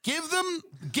 Give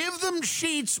them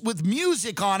sheets with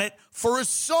music on it for a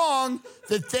song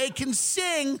that they can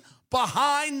sing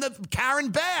behind the Karen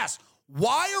Bass.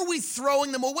 Why are we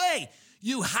throwing them away?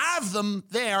 You have them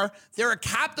there. They're a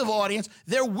captive audience.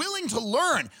 They're willing to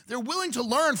learn. They're willing to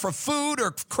learn for food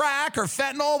or crack or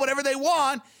fentanyl, whatever they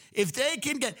want, if they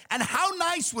can get. And how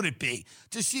nice would it be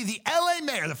to see the LA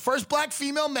mayor, the first black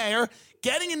female mayor,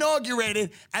 getting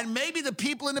inaugurated, and maybe the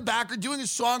people in the back are doing a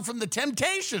song from the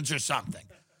Temptations or something.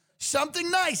 Something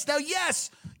nice. Now,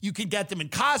 yes, you can get them in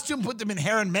costume, put them in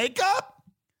hair and makeup.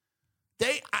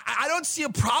 I don't see a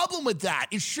problem with that.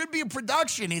 It should be a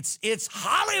production. It's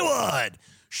Hollywood.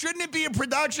 Shouldn't it be a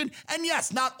production? And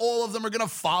yes, not all of them are going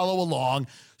to follow along.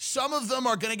 Some of them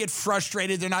are going to get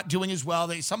frustrated. They're not doing as well.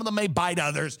 Some of them may bite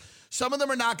others. Some of them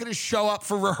are not going to show up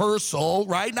for rehearsal,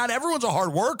 right? Not everyone's a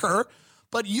hard worker,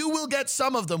 but you will get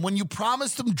some of them when you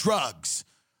promise them drugs.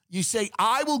 You say,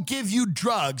 I will give you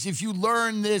drugs if you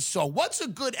learn this song. What's a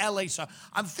good LA song?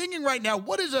 I'm thinking right now,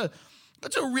 what's a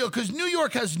real, because New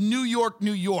York has New York,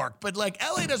 New York, but like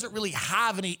LA doesn't really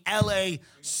have any LA.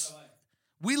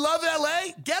 We Love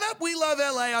LA? Get up We Love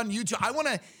LA on YouTube. I want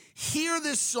to hear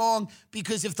this song,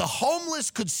 because if the homeless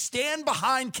could stand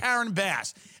behind Karen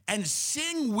Bass and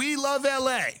sing We Love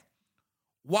LA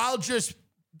while just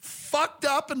fucked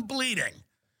up and bleeding,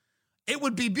 it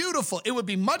would be beautiful. It would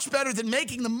be much better than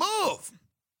making the move.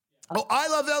 Oh, I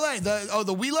Love LA.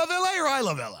 The We Love LA or I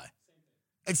Love LA?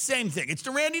 It's the same thing. It's the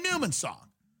Randy Newman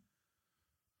song.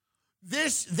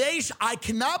 I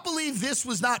cannot believe this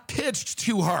was not pitched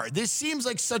to her. This seems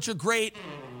like such a great.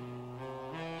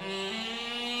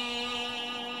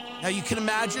 Now you can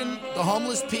imagine the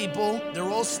homeless people, they're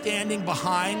all standing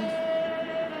behind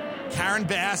Karen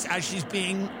Bass as she's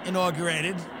being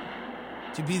inaugurated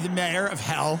to be the mayor of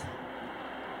hell.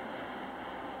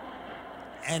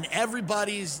 And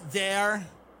everybody's there.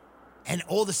 And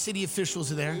all the city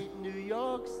officials are there. New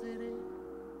York City,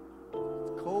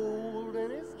 it's cold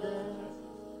and it's damp,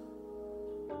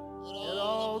 and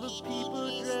all the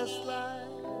people dressed like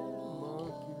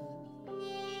monkeys.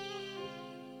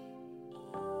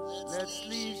 Let's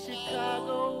leave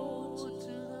Chicago to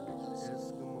the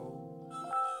Eskimos.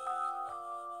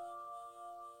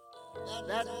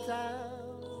 That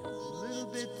town's a little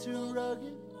bit too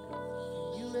rugged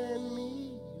for you and me.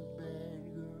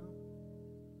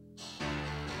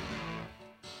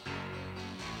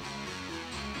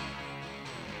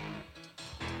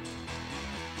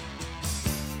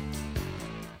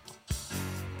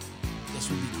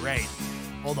 Would be great.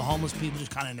 All the homeless people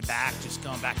just kind of in the back, just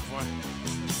going back and forth.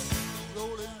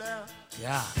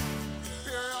 Yeah.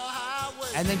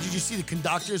 And then did you see the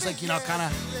conductors, like, you know, kind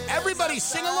of, everybody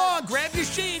sing along, grab your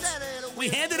sheets. We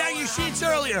handed out your sheets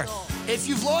earlier. If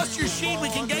you've lost your sheet, we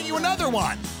can get you another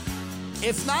one.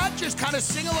 If not, just kind of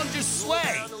sing along, just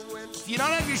sway. If you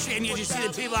don't have your sheet, and you just see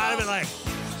the people out of it like,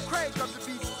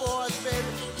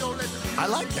 I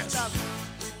like this.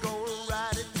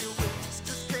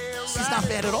 This is not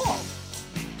bad at all.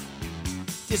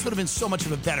 This would have been so much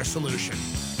of a better solution.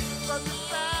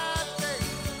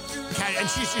 And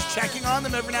she's just checking on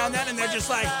them every now and then, and they're just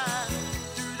like,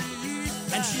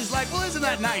 and she's like, well, isn't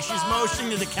that nice? She's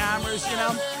motioning to the cameras, you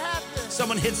know?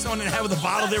 Someone hits someone in the head with a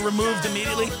bottle, they're removed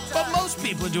immediately. But most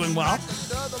people are doing well.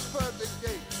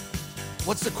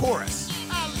 What's the chorus?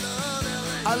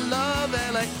 I love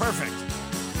LA. Perfect.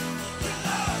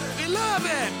 We love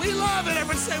it. We love it.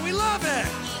 Everyone say, we love it.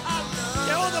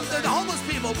 Yeah, all the homeless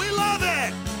people, we love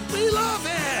it. We love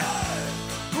it.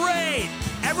 Great.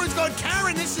 Everyone's going,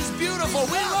 Karen, this is beautiful.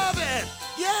 We love it.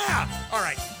 Yeah. All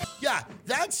right. Yeah,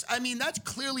 that's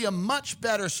clearly a much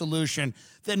better solution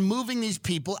than moving these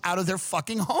people out of their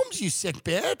fucking homes, you sick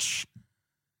bitch.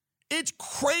 It's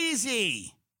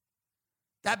crazy.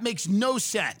 That makes no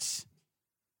sense.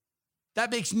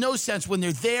 That makes no sense when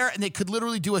they're there and they could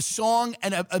literally do a song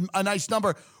and a nice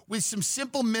number with some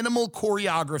simple minimal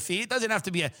choreography. It doesn't have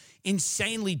to be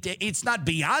it's not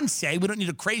Beyonce. We don't need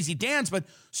a crazy dance, but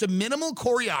some minimal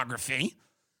choreography.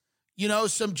 You know,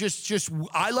 some just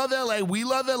I love LA, we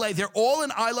love LA. They're all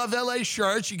in I love LA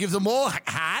shirts. You give them all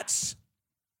hats.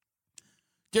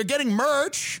 They're getting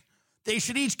merch. They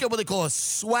should each get what they call a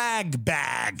swag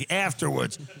bag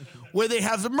afterwards, where they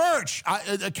have the merch.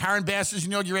 Karen Bass's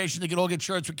inauguration, they could all get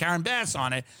shirts with Karen Bass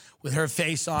on it, with her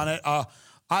face on it.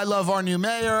 I love our new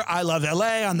mayor. I love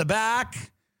LA on the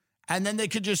back. And then they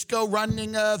could just go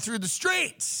running through the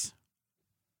streets.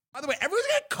 By the way, everyone's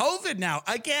got COVID now.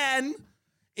 Again,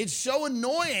 it's so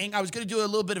annoying. I was going to do a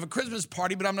little bit of a Christmas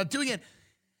party, but I'm not doing it.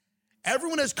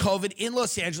 Everyone has COVID in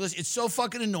Los Angeles. It's so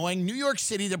fucking annoying. New York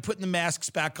City, they're putting the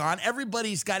masks back on.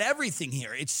 Everybody's got everything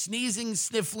here. It's sneezing,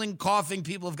 sniffling, coughing.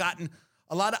 People have gotten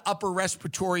a lot of upper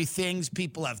respiratory things.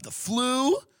 People have the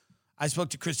flu. I spoke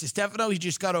to Chris DiStefano. He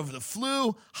just got over the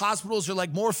flu. Hospitals are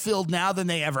like more filled now than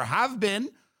they ever have been.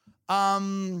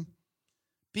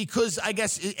 Because I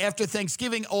guess after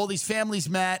Thanksgiving, all these families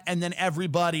met and then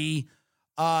everybody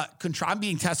I'm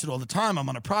being tested all the time. I'm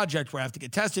on a project where I have to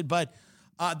get tested, but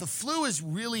the flu is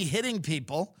really hitting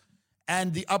people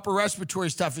and the upper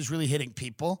respiratory stuff is really hitting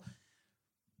people.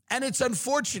 And it's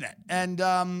unfortunate. And,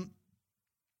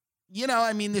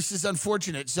 this is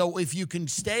unfortunate. So if you can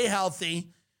stay healthy,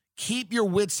 keep your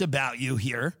wits about you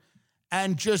here,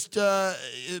 and just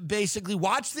basically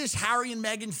watch this Harry and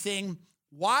Meghan thing.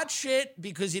 Watch it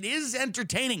because it is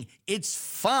entertaining. It's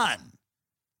fun.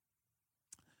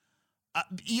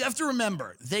 You have to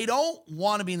remember, they don't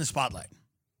want to be in the spotlight.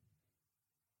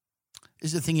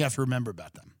 This is the thing you have to remember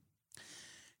about them.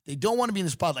 They don't want to be in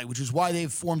the spotlight, which is why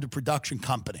they've formed a production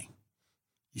company.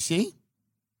 You see?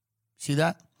 See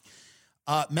that?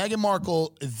 Meghan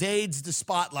Markle evades the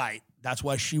spotlight. That's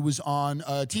why she was on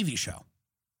a TV show.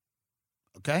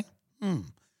 Okay?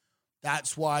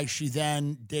 That's why she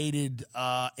then dated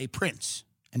a prince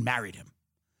and married him.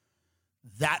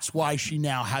 That's why she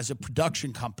now has a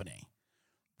production company.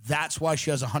 That's why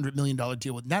she has a $100 million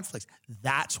deal with Netflix.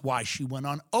 That's why she went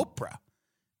on Oprah,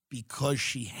 because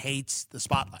she hates the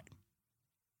spotlight.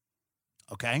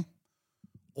 Okay?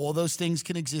 All those things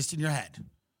can exist in your head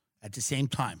at the same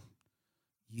time.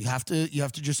 You have to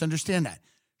just understand that.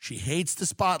 She hates the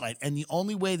spotlight, and the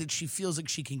only way that she feels like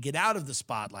she can get out of the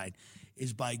spotlight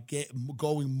is by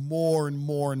going more and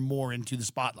more and more into the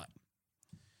spotlight.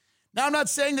 Now, I'm not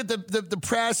saying that the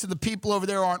press and the people over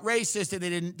there aren't racist and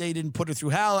they didn't put her through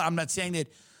hell. I'm not saying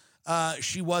that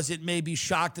she wasn't maybe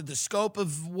shocked at the scope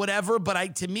of whatever,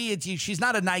 but to me, she's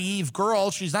not a naive girl.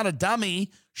 She's not a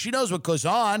dummy. She knows what goes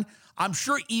on. I'm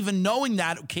sure even knowing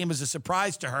that came as a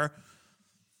surprise to her.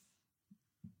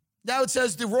 Now it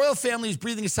says the royal family is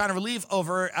breathing a sign of relief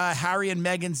over Harry and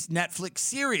Meghan's Netflix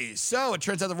series. So it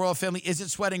turns out the royal family isn't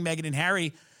sweating Meghan and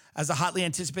Harry, as the hotly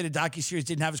anticipated docuseries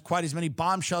didn't have quite as many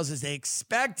bombshells as they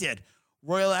expected.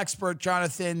 Royal expert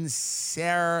Jonathan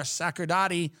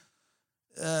Sacerdoti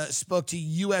spoke to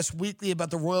U.S. Weekly about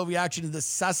the royal reaction to the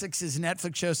Sussexes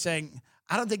Netflix show, saying,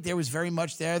 I don't think there was very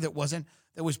much there that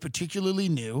was particularly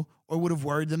new or would have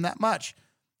worried them that much.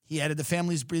 He added the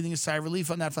family's breathing a sigh of relief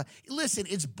on that. Listen,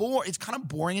 it's kind of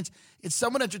boring. It's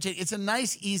somewhat entertaining. It's a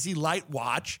nice, easy, light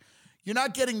watch. You're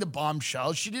not getting the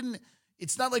bombshell.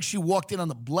 It's not like she walked in on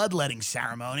the bloodletting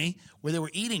ceremony where they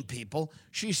were eating people.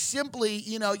 She simply,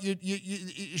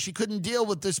 she couldn't deal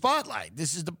with the spotlight.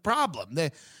 This is the problem.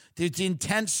 The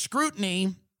intense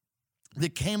scrutiny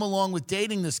that came along with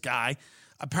dating this guy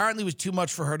apparently was too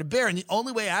much for her to bear. And the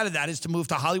only way out of that is to move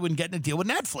to Hollywood and get in a deal with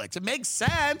Netflix. It makes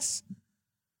sense.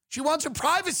 She wants her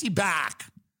privacy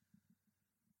back.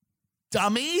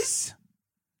 Dummies.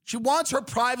 She wants her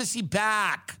privacy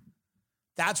back.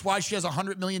 That's why she has a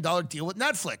 $100 million deal with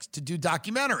Netflix to do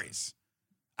documentaries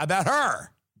about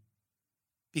her.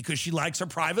 because she likes her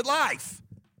private life.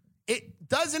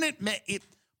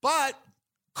 But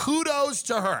kudos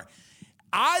to her.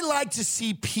 I like to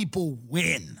see people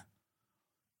win.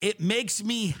 It makes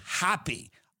me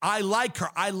happy. I like her.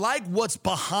 I like what's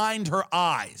behind her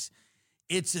eyes.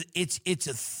 It's a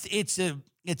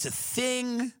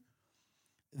thing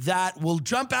that will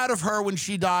jump out of her when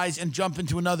she dies and jump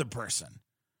into another person,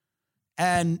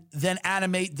 and then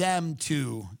animate them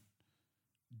to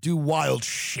do wild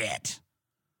shit.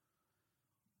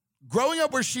 Growing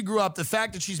up where she grew up, the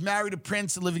fact that she's married a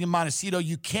prince and living in Montecito,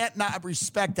 you can't not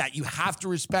respect that. You have to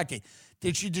respect it.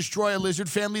 Did she destroy a lizard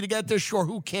family to get there? Sure,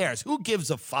 who cares? Who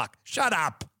gives a fuck? Shut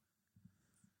up.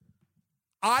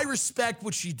 I respect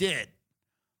what she did.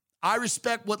 I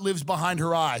respect what lives behind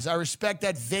her eyes. I respect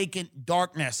that vacant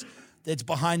darkness that's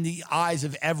behind the eyes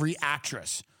of every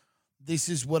actress. This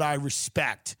is what I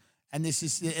respect. And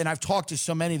I've talked to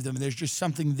so many of them, and there's just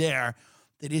something there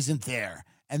that isn't there.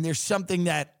 And there's something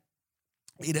that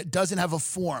it doesn't have a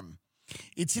form.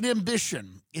 It's an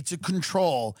ambition. It's a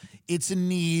control. It's a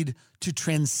need to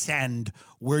transcend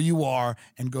where you are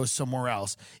and go somewhere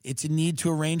else. It's a need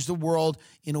to arrange the world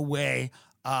in a way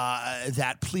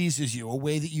that pleases you, a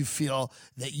way that you feel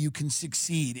that you can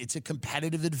succeed. It's a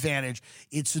competitive advantage.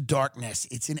 It's a darkness.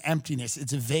 It's an emptiness.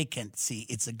 It's a vacancy.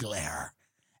 It's a glare.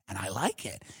 And I like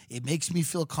it. It makes me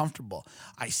feel comfortable.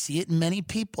 I see it in many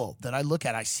people that I look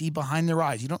at. I see behind their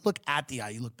eyes. You don't look at the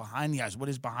eye. You look behind the eyes. What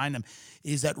is behind them?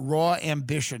 It is that raw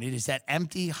ambition. It is that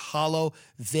empty, hollow,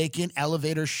 vacant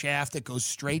elevator shaft that goes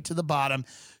straight to the bottom,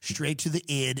 straight to the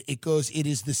id. It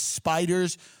is the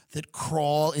spiders that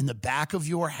crawl in the back of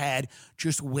your head,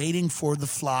 just waiting for the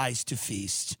flies to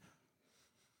feast.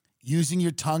 Using your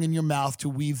tongue and your mouth to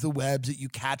weave the webs that you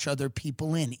catch other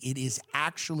people in. It is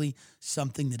actually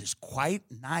something that is quite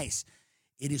nice.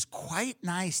 It is quite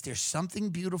nice. There's something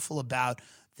beautiful about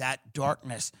that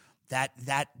darkness,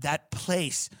 that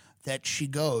place that she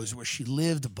goes, where she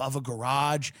lived above a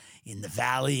garage in the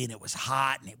valley, and it was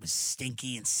hot and it was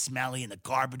stinky and smelly and the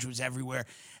garbage was everywhere.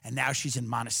 And now she's in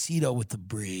Montecito with the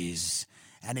breeze,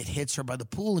 and it hits her by the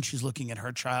pool, and she's looking at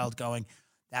her child going,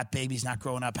 that baby's not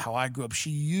growing up how I grew up. She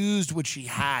used what she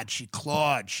had. She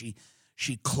clawed. She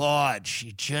clawed.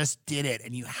 She just did it.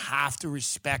 And you have to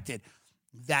respect it.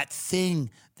 That thing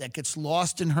that gets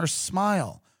lost in her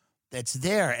smile that's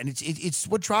there. And it's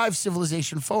what drives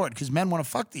civilization forward, because men want to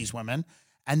fuck these women.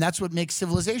 And that's what makes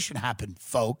civilization happen,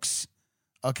 folks.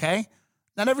 Okay?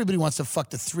 Not everybody wants to fuck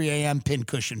the 3 a.m.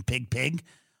 pincushion pig.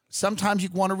 Sometimes you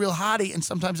want a real hottie, and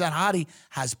sometimes that hottie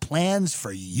has plans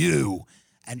for you.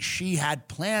 And she had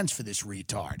plans for this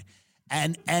retard.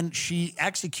 And she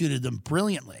executed them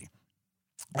brilliantly.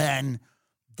 And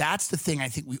that's the thing I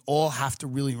think we all have to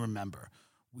really remember.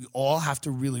 We all have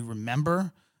to really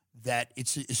remember that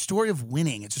it's a story of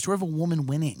winning. It's a story of a woman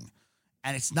winning.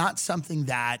 And it's not something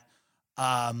that,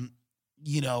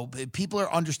 people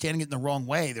are understanding it in the wrong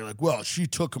way. They're like, well, she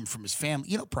took him from his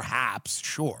family. Perhaps,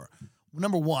 sure.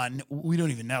 Number one, we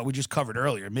don't even know. We just covered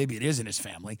earlier. Maybe it isn't his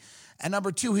family. And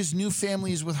number two, his new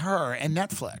family is with her and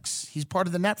Netflix. He's part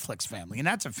of the Netflix family, and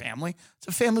that's a family. It's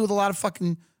a family with a lot of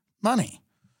fucking money.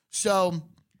 So,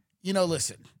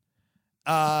 listen,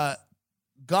 God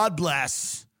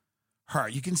bless her.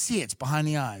 You can see it's behind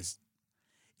the eyes.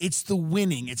 It's the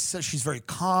winning. She's very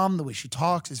calm. The way she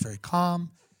talks is very calm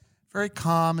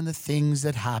in the things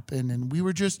that happen. And we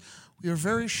were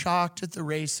very shocked at the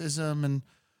racism, and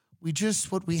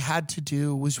what we had to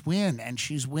do was win, and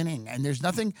she's winning. And there's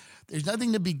nothing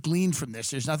to be gleaned from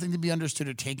this. There's nothing to be understood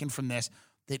or taken from this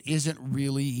that isn't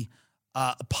really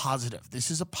a positive. This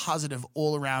is a positive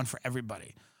all around for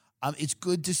everybody. It's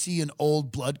good to see an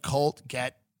old blood cult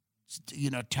get,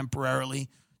 temporarily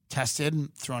tested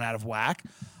and thrown out of whack.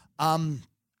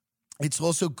 It's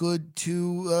also good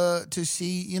to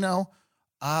see,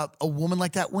 a woman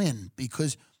like that win,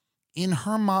 because in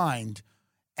her mind,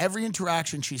 every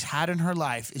interaction she's had in her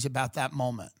life is about that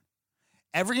moment.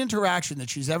 Every interaction that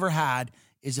she's ever had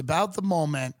is about the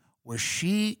moment where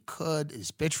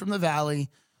this bitch from the valley,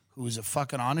 who was a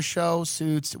fucking on a show,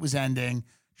 Suits, that was ending.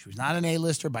 She was not an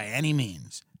A-lister by any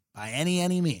means. By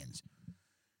any means.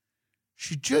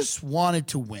 She just wanted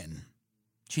to win.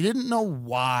 She didn't know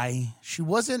why. She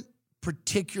wasn't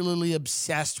particularly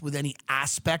obsessed with any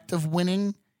aspect of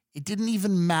winning. It didn't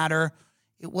even matter.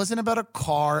 It wasn't about a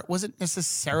car. It wasn't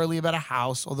necessarily about a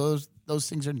house, although those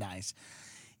things are nice.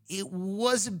 It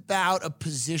was about a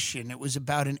position. It was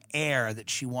about an air that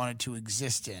she wanted to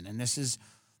exist in. And this is,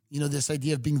 this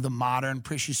idea of being the modern.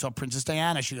 She saw Princess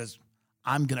Diana. She goes,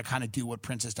 I'm going to kind of do what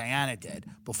Princess Diana did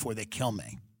before they kill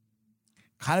me.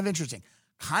 Kind of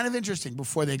interesting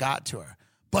before they got to her.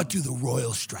 But do the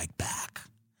royals strike back?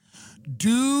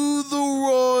 Do the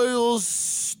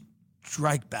Royals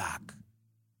strike back?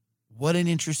 What an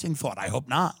interesting thought. I hope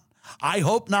not. I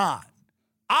hope not.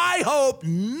 I hope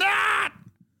not.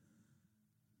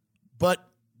 But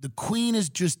the Queen has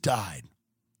just died.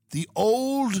 The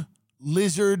old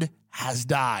lizard has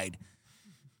died.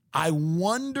 I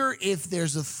wonder if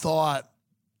there's a thought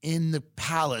in the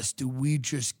palace. Do we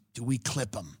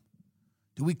clip him?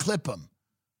 Do we clip him?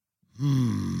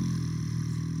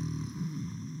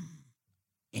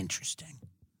 Interesting.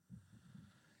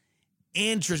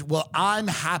 Well, I'm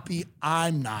happy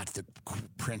I'm not the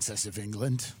Princess of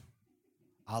England.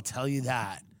 I'll tell you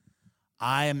that.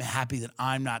 I am happy that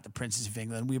I'm not the Princess of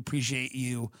England. We appreciate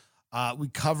you. We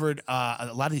covered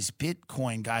a lot of these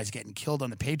Bitcoin guys getting killed on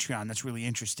the Patreon. That's really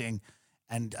interesting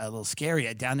and a little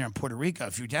scary down there in Puerto Rico.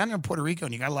 If you're down there in Puerto Rico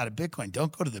and you got a lot of Bitcoin,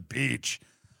 don't go to the beach.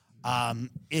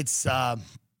 It's a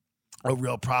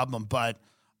real problem, but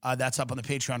that's up on the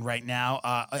Patreon right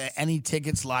now. Any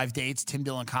tickets, live dates,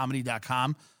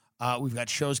 timdillencomedy.com. We've got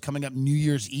shows coming up New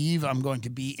Year's Eve. I'm going to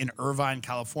be in Irvine,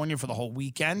 California for the whole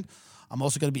weekend. I'm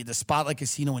also going to be at the Spotlight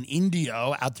Casino in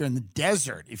Indio out there in the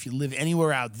desert. If you live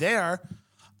anywhere out there,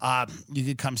 you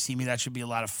could come see me. That should be a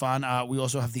lot of fun. We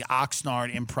also have the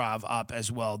Oxnard Improv up as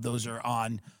well. Those are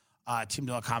on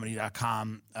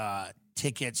timdillencomedy.com.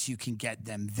 Tickets, you can get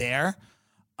them there.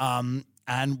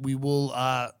 And we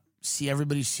will see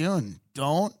everybody soon.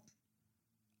 Don't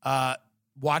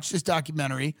watch this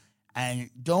documentary and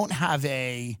don't have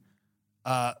a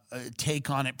take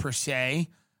on it per se.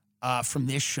 From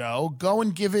this show, go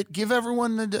and give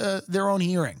everyone their own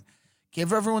hearing.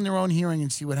 Give everyone their own hearing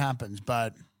and see what happens.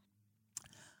 But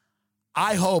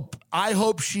I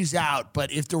hope she's out.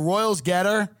 But if the Royals get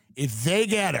her, if they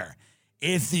get her,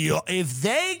 if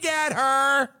they get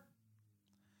her,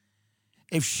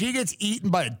 if she gets eaten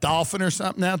by a dolphin or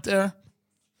something out there,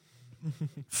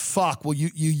 fuck. Well,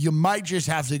 you might just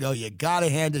have to go. You gotta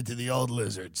hand it to the old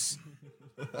lizards.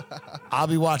 I'll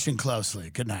be watching closely.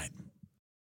 Good night.